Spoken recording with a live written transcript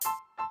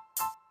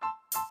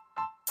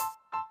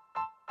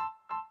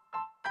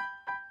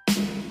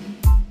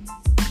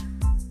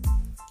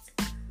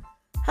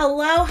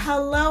Hello,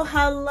 hello,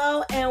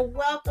 hello, and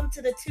welcome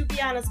to the To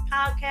Be Honest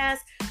podcast,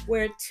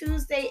 where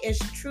Tuesday is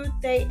Truth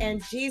Day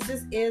and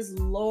Jesus is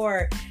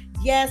Lord.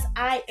 Yes,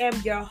 I am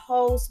your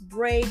host,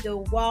 Bray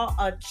DeWalt,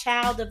 a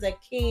child of the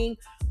King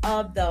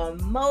of the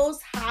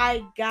Most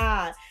High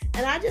God.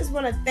 And I just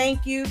want to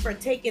thank you for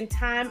taking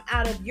time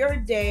out of your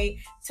day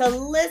to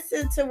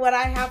listen to what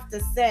I have to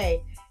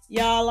say.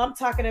 Y'all, I'm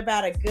talking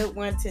about a good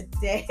one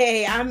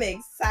today. I'm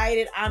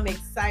excited.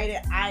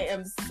 I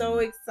am so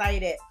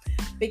excited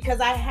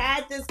because I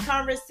had this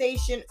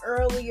conversation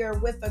earlier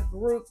with a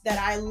group that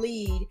I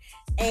lead,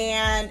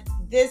 and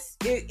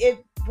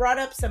it brought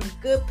up some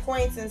good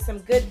points and some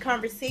good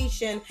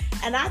conversation,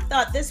 and I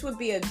thought this would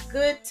be a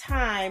good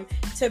time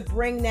to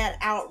bring that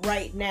out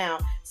right now.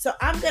 So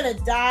I'm going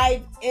to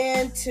dive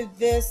into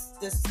this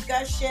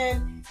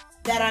discussion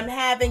that I'm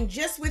having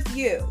just with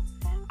you.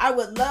 I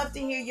would love to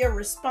hear your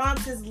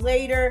responses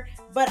later,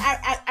 but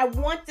I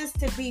want this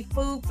to be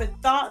food for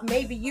thought.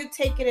 Maybe you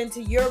take it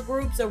into your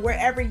groups or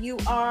wherever you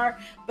are,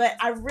 but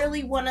I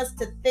really want us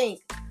to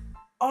think,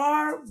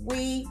 are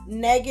we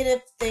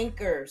negative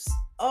thinkers?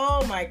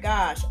 Oh my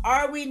gosh,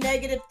 are we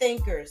negative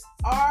thinkers?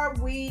 Are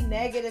we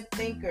negative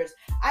thinkers?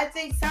 I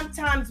think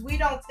sometimes we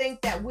don't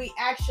think that we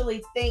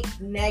actually think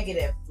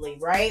negatively,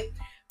 right?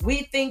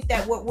 We think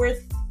that what we're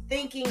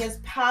thinking is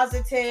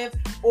positive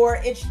or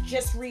it's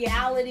just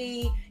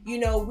reality.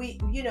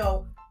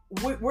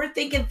 We're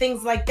thinking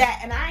things like that.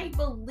 And I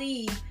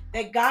believe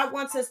that God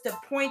wants us to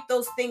point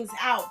those things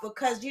out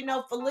because,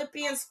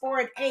 Philippians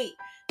 4:8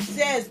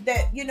 says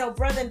that,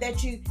 brethren,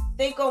 that you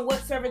think on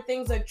whatsoever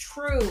things are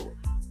true,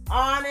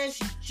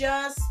 honest,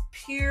 just,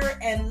 pure,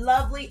 and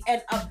lovely,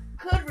 and of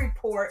good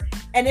report.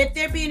 And if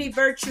there be any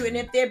virtue and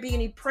if there be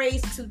any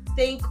praise, to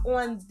think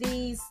on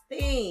these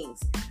things.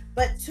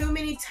 But too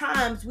many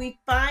times we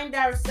find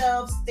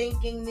ourselves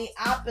thinking the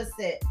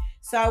opposite.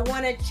 So I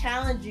want to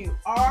challenge you.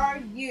 Are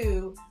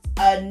you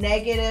a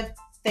negative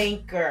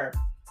thinker?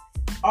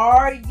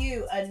 Are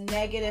you a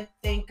negative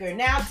thinker?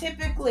 Now,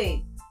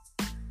 typically,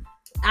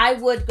 I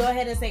would go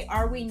ahead and say,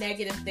 are we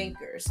negative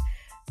thinkers?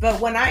 But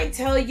when I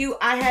tell you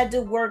I had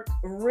to work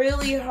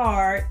really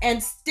hard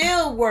and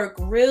still work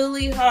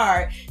really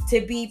hard to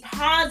be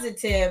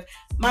positive,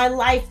 my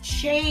life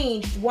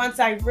changed once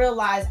I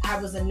realized I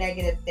was a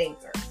negative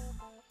thinker.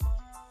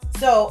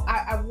 So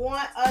I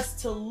want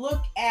us to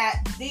look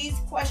at these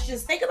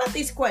questions. Think about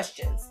these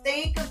questions.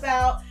 Think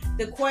about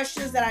the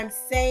questions that I'm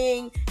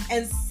saying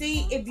and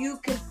see if you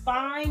can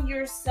find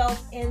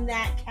yourself in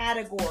that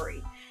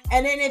category.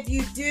 And then if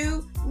you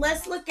do,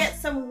 let's look at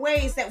some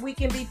ways that we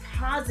can be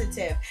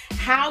positive.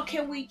 How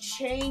can we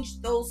change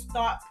those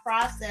thought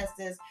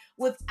processes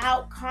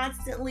without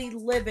constantly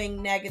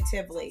living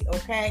negatively,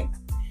 okay?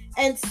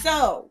 And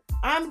so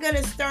I'm going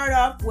to start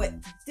off with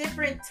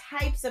different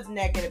types of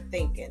negative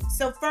thinking.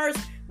 So first,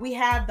 we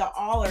have the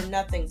all or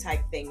nothing type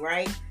thing,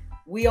 right?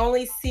 We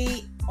only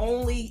see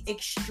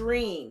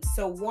extremes.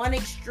 So one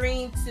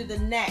extreme to the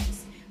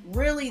next.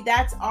 Really,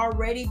 that's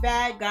already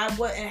bad. God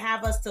wouldn't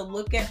have us to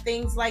look at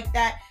things like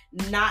that,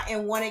 not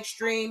in one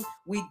extreme.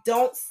 We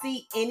don't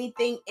see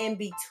anything in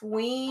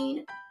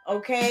between,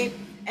 okay?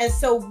 And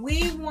so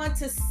we want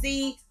to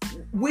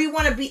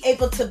be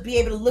able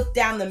to look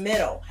down the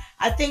middle.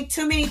 I think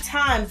too many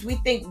times we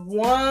think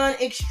one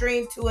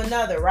extreme to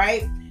another,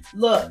 right?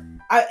 Look,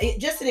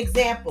 just an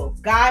example.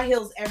 God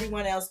heals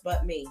everyone else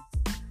but me.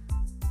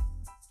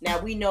 Now,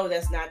 we know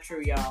that's not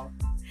true, y'all.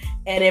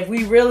 And if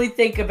we really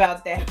think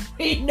about that,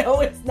 we know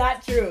it's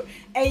not true.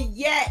 And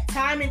yet,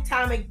 time and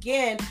time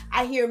again,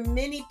 I hear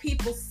many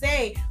people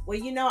say, well,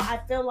 I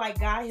feel like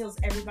God heals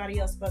everybody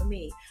else but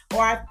me.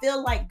 Or I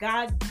feel like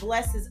God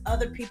blesses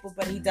other people,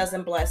 but he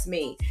doesn't bless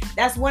me.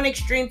 That's one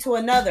extreme to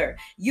another.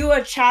 We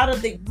are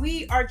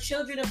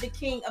children of the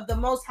King of the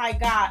Most High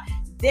God.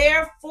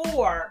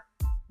 Therefore,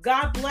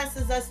 God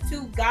blesses us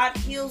too. God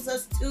heals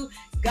us too.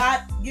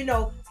 God,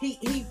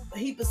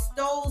 he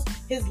bestows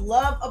his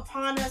love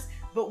upon us.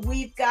 But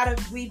we've got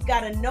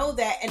to know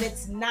that, and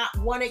it's not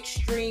one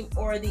extreme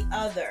or the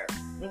other,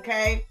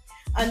 okay?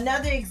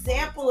 Another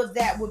example of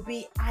that would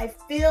be, I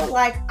feel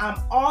like I'm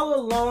all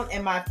alone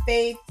in my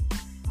faith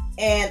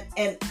and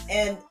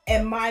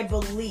my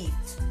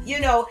beliefs.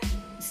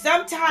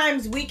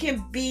 Sometimes we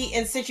can be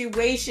in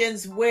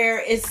situations where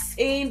it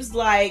seems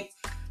like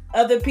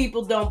other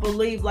people don't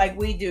believe like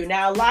we do.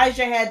 Now,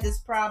 Elijah had this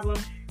problem.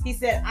 He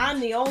said, I'm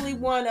the only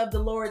one of the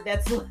Lord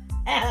that's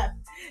left.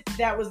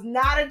 That was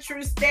not a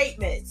true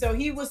statement. So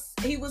he was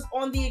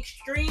on the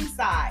extreme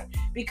side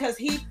because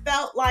he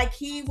felt like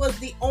he was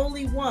the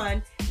only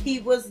one.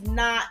 He was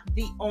not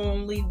the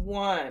only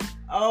one.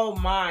 Oh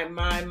my.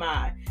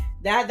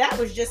 That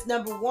was just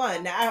number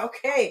one. Now,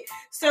 okay.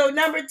 So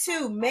number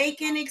two,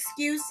 making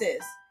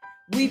excuses.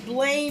 We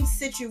blame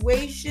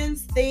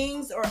situations,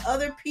 things, or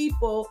other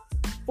people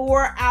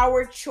for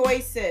our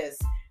choices.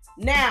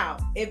 Now,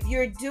 if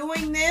you're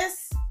doing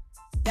this,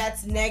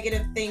 that's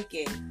negative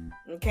thinking.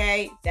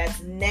 Okay,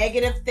 that's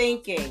negative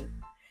thinking.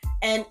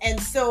 And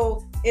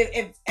so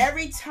if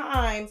every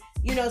time,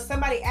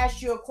 somebody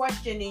asks you a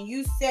question and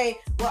you say,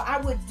 well, I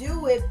would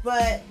do it,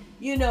 but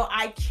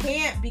I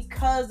can't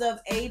because of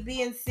A,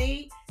 B, and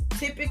C.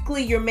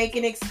 Typically, you're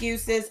making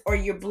excuses or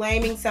you're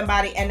blaming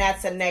somebody, and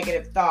that's a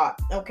negative thought,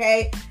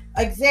 okay?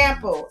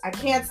 Example, I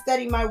can't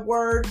study my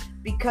word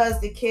because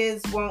the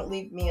kids won't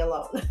leave me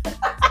alone.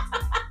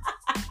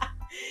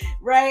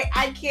 Right?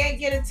 I can't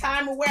get a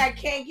time away. I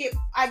can't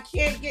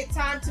get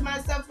time to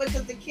myself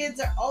because the kids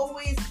are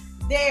always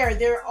there.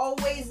 They're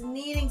always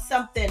needing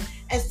something.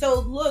 And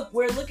so look,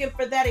 we're looking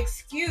for that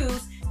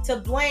excuse to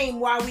blame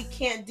why we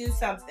can't do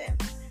something.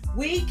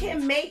 We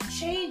can make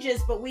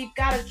changes, but we've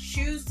got to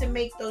choose to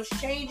make those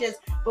changes,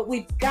 but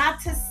we've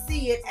got to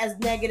see it as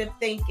negative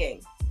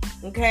thinking.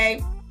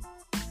 Okay?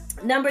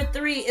 Number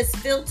 3 is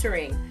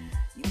filtering.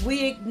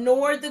 We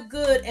ignore the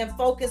good and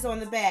focus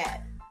on the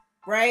bad.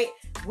 Right?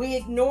 We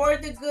ignore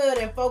the good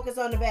and focus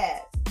on the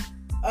bad.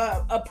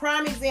 A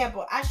prime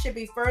example, I should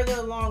be further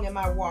along in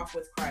my walk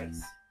with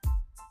Christ.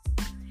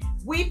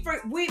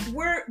 We're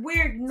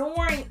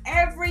ignoring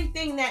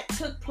everything that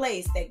took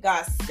place, that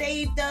God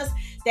saved us,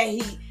 that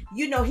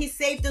he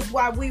saved us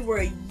while we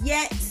were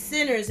yet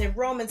sinners in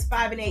Romans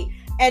 5:8.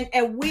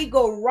 And we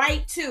go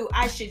right to,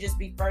 I should just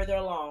be further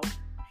along.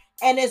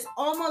 And it's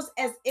almost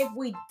as if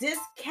we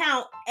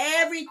discount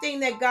everything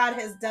that God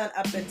has done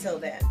up until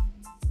then.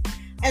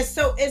 And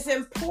so it's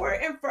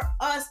important for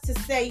us to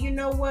say, you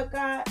know what,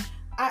 God,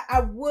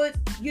 I would,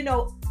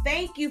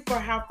 thank you for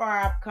how far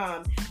I've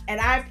come. And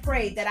I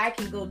pray that I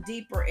can go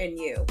deeper in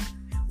you.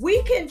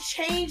 We can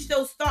change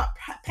those thought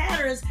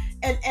patterns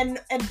and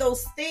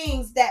those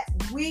things that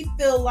we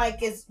feel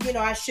like is,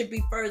 I should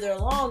be further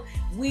along.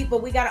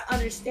 But we got to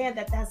understand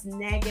that that's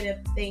negative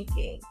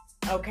thinking.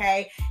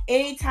 Okay.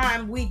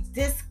 Anytime we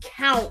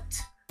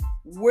discount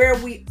where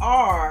we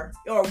are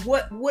or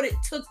what it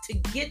took to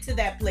get to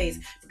that place,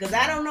 because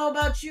I don't know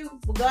about you,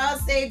 but God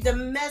saved a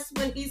mess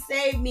when he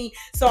saved me,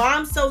 so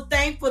I'm so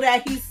thankful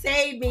that he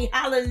saved me.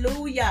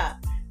 Hallelujah.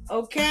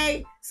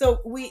 Okay, so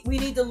we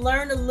need to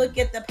learn to look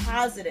at the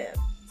positive.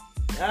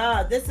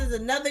 This is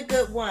another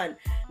good one.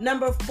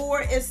 Number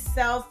 4 is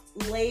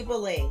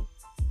self-labeling.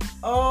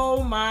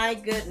 Oh my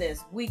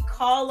goodness, we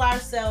call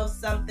ourselves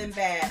something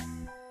bad.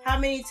 How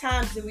many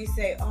times do we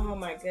say, oh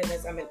my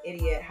goodness, I'm an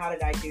idiot, how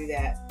did I do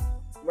that?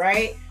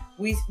 Right?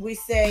 We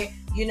say,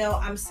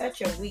 I'm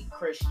such a weak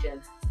Christian.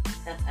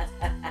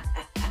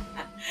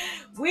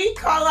 We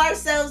call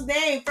ourselves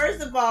names.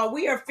 First of all,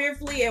 we are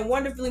fearfully and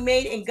wonderfully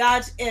made in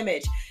God's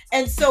image.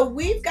 And so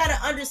we've got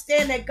to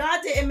understand that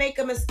God didn't make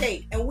a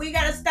mistake. And we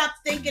got to stop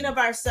thinking of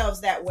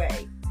ourselves that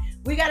way.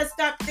 We got to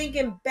stop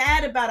thinking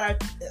bad about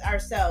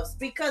ourselves.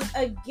 Because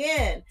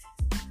again,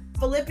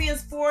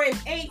 Philippians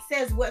 4:8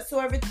 says,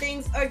 whatsoever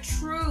things are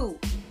true,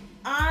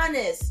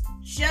 honest,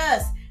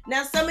 just.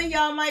 Now, some of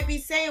y'all might be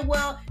saying,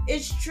 well,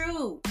 it's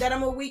true that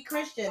I'm a weak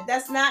Christian.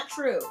 That's not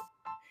true.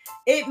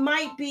 It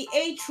might be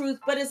a truth,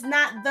 but it's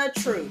not the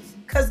truth,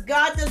 because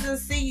God doesn't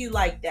see you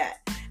like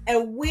that.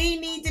 And we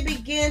need to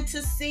begin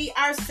to see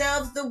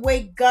ourselves the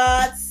way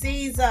God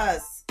sees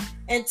us.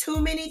 And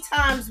too many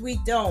times we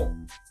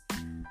don't.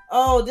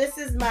 Oh, this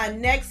is my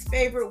next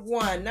favorite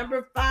one.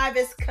 Number 5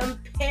 is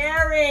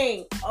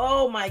comparing.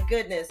 Oh my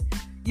goodness.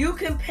 You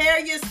compare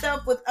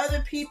yourself with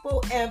other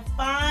people and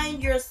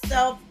find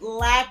yourself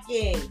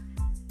lacking.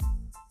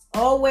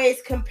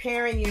 Always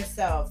comparing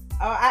yourself.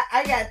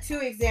 I got 2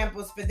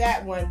 examples for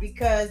that one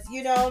because,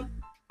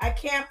 I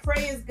can't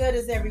pray as good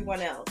as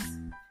everyone else.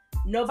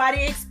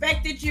 Nobody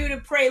expected you to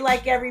pray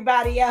like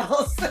everybody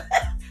else.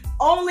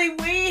 Only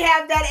we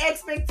have that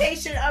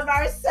expectation of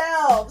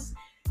ourselves.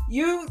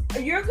 You're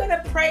going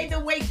to pray the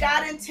way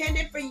God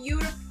intended for you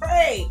to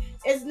pray.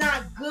 It's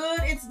not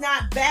good. It's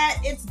not bad.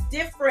 It's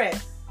different.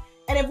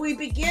 And if we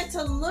begin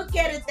to look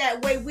at it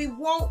that way, we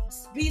won't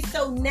be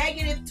so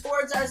negative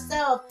towards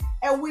ourselves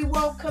and we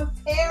won't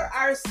compare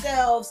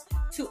ourselves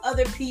to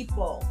other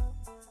people.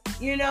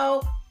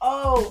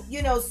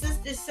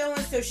 Sister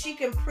so-and-so, she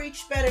can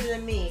preach better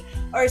than me.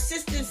 Or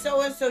sister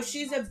so-and-so,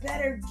 she's a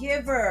better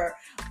giver.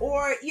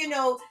 Or,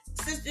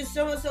 sister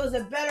so-and-so is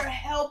a better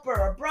helper.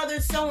 Or brother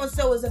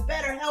so-and-so is a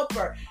better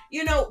helper.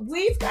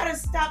 We've got to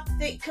stop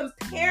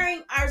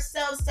comparing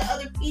ourselves to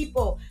other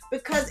people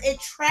because it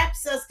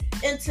traps us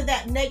into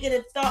that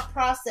negative thought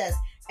process.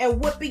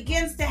 And what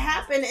begins to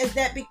happen is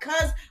that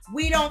because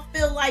we don't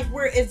feel like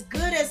we're as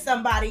good as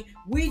somebody,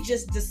 we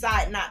just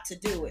decide not to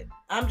do it.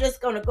 I'm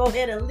just going to go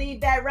ahead and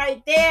leave that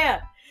right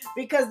there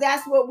because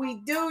that's what we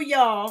do,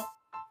 y'all.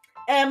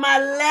 And my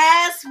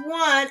last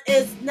one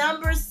is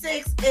number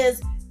 6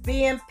 is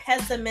being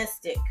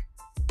pessimistic.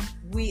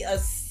 We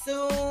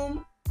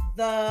assume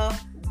the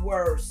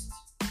worst.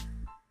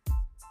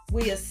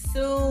 We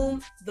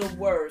assume the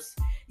worst.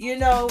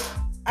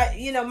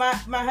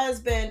 My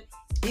husband,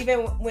 even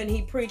when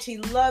he preached, he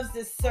loves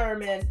this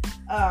sermon.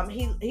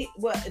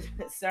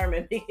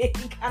 Sermon? He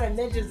kind of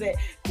mentions it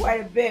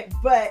quite a bit,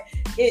 but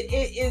it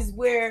is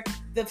where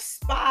the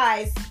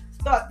spies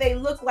thought they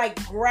looked like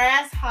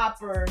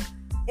grasshoppers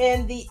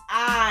in the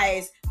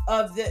eyes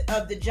of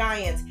the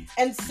giants.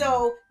 And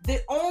so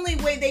the only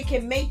way they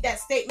can make that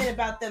statement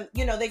about them,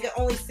 they can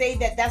only say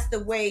that that's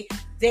the way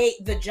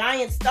the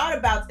giants thought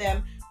about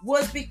them,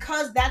 was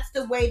because that's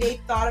the way they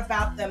thought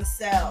about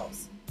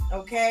themselves.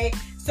 Okay?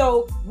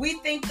 So we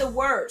think the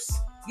worst.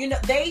 You know,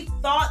 they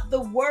thought the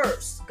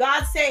worst.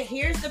 God said,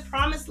 here's the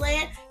promised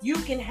land. You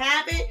can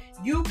have it.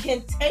 You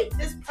can take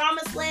this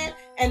promised land.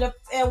 And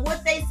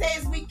what they say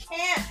is we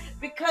can't,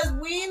 because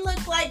we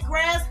look like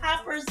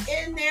grasshoppers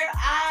in their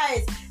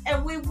eyes,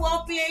 and we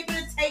won't be able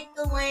to take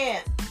the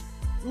land.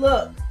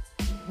 Look,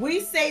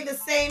 we say the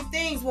same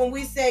things when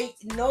we say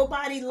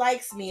nobody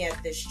likes me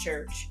at this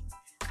church.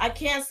 I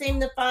can't seem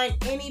to find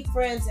any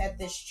friends at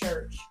this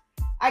church.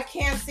 I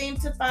can't seem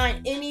to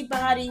find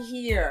anybody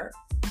here.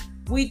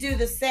 We do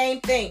the same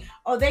thing.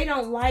 Oh, they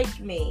don't like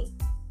me.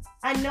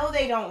 I know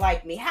they don't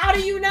like me. How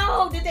do you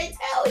know? Did they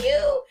tell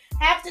you?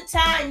 Half the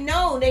time,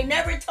 no, they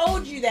never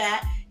told you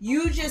that.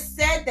 You just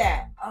said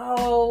that.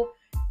 Oh,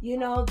 you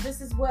know, this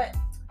is what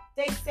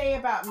they say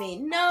about me.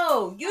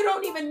 No, you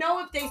don't even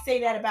know if they say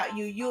that about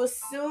you. You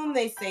assume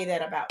they say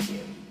that about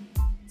you.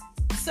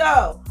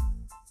 So,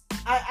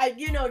 I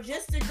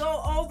just to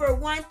go over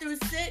 1 through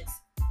 6,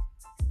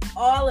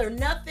 all or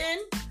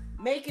nothing,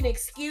 making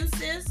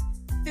excuses,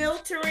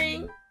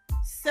 filtering,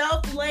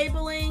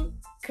 self-labeling,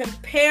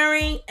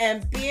 comparing,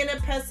 and being a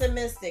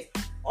pessimistic.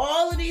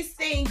 All of these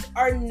things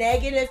are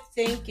negative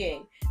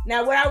thinking.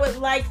 Now, what I would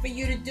like for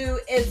you to do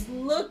is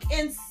look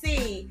and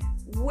see,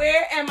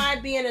 where am I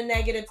being a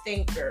negative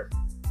thinker?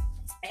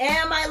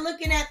 Am I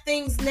looking at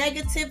things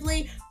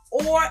negatively,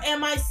 or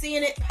am I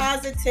seeing it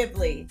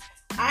positively?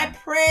 I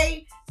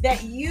pray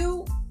that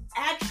you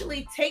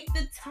actually take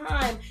the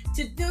time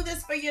to do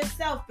this for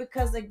yourself,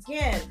 because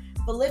again,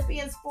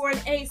 Philippians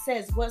 4:8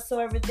 says,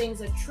 whatsoever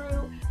things are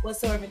true,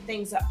 whatsoever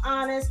things are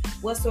honest,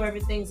 whatsoever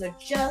things are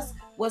just,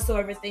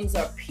 whatsoever things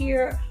are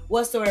pure,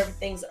 whatsoever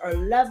things are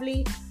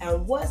lovely,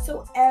 and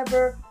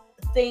whatsoever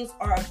things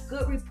are of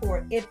good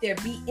report, if there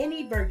be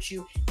any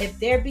virtue, if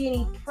there be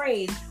any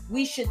praise,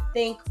 we should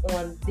think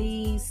on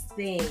these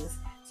things.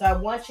 So I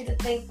want you to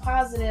think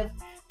positive.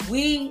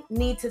 We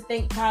need to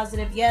think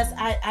positive. Yes,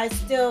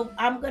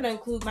 I'm going to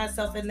include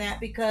myself in that,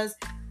 because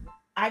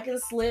I can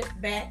slip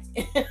back.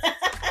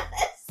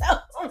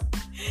 So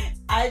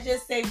I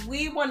just say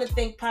we want to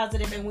think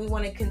positive, and we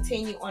want to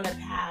continue on a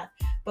path.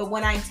 But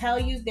when I tell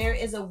you, there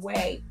is a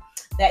way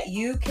that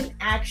you can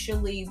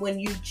actually, when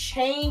you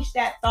change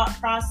that thought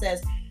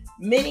process,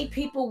 many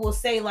people will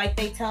say, like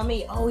they tell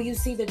me, oh, you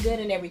see the good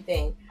in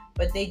everything.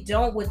 But they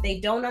don't. What they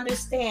don't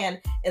understand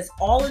is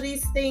all of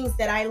these things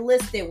that I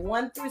listed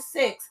 1 through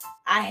 6,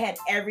 I had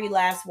every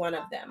last one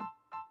of them.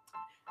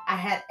 I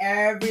had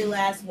every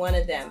last one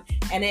of them.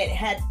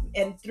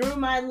 And through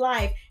my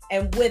life,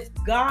 and with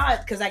God,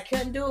 because I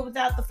couldn't do it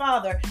without the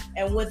Father,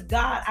 and with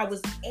God, I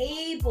was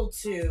able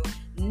to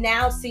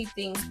now see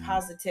things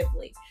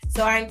positively.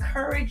 So I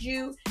encourage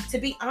you to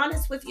be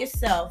honest with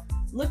yourself.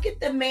 Look at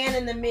the man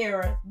in the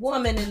mirror,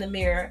 woman in the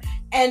mirror,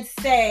 and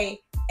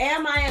say,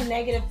 am I a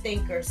negative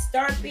thinker?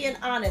 Start being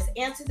honest.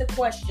 Answer the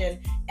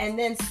question, and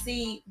then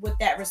see what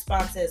that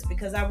response is,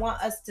 because I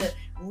want us to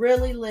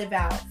really live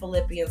out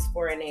Philippians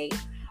 4:8.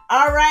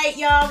 All right,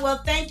 y'all.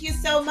 Well, thank you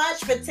so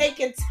much for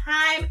taking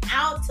time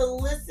out to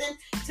listen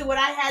to what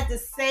I had to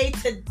say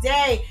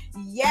today.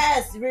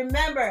 Yes,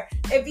 remember,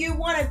 if you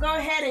want to go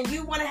ahead and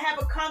you want to have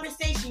a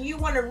conversation, you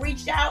want to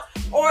reach out,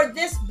 or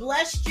this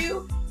blessed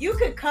you, you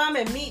could come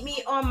and meet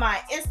me on my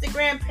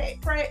Instagram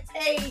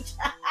page.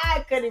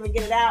 I couldn't even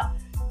get it out.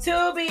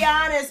 To Be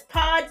Honest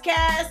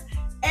Podcast.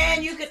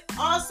 And you can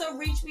also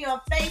reach me on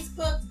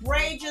Facebook,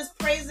 Bray Just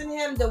Praising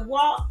Him to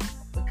Walk,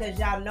 because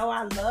y'all know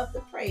I love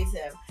to praise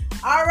Him.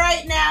 All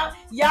right, now,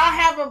 y'all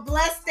have a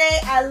blessed day.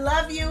 I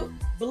love you.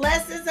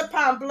 Blessings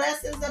upon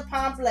blessings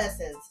upon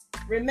blessings.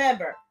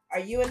 Remember,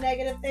 are you a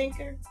negative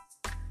thinker?